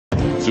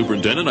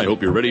Superintendent, I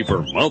hope you're ready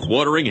for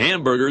mouth-watering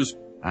hamburgers.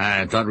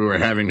 I thought we were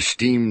having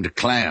steamed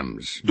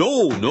clams.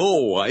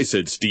 No, I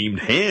said steamed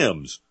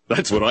hams.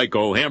 That's what I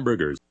call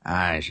hamburgers.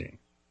 I see.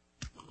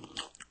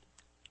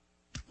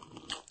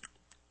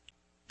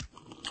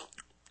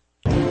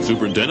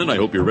 Superintendent, I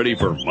hope you're ready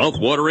for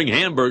mouth-watering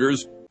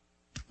hamburgers.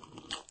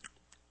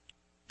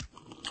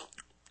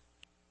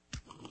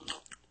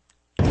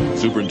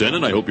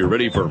 Superintendent, I hope you're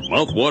ready for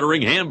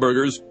mouth-watering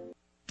hamburgers.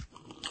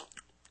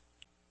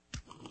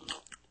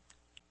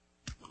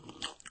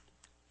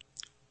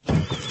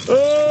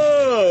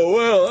 Oh,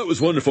 well, that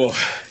was wonderful.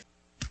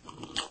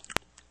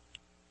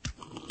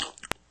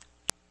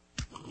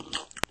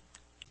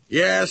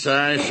 Yes,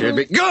 I should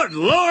be. Good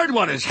Lord,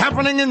 what is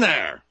happening in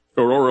there?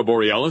 Aurora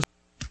Borealis.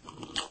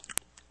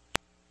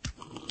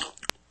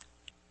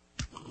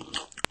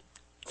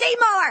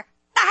 Seymour!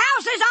 The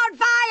house is on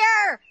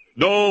fire!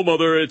 No,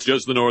 Mother, it's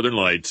just the Northern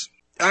Lights.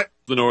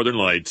 The Northern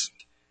Lights.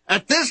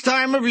 At this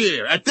time of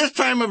year, at this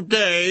time of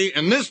day,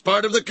 in this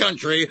part of the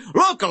country,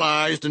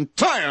 localized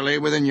entirely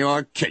within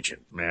your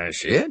kitchen. May I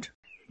see it?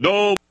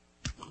 No.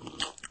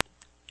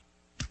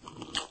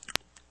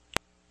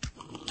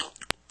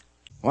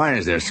 Why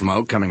is there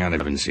smoke coming out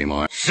of it,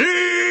 Seymour?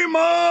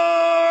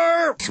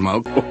 Seymour!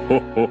 Smoke?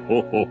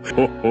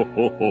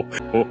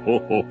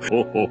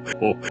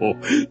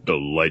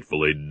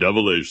 Delightfully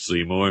devilish,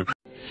 Seymour.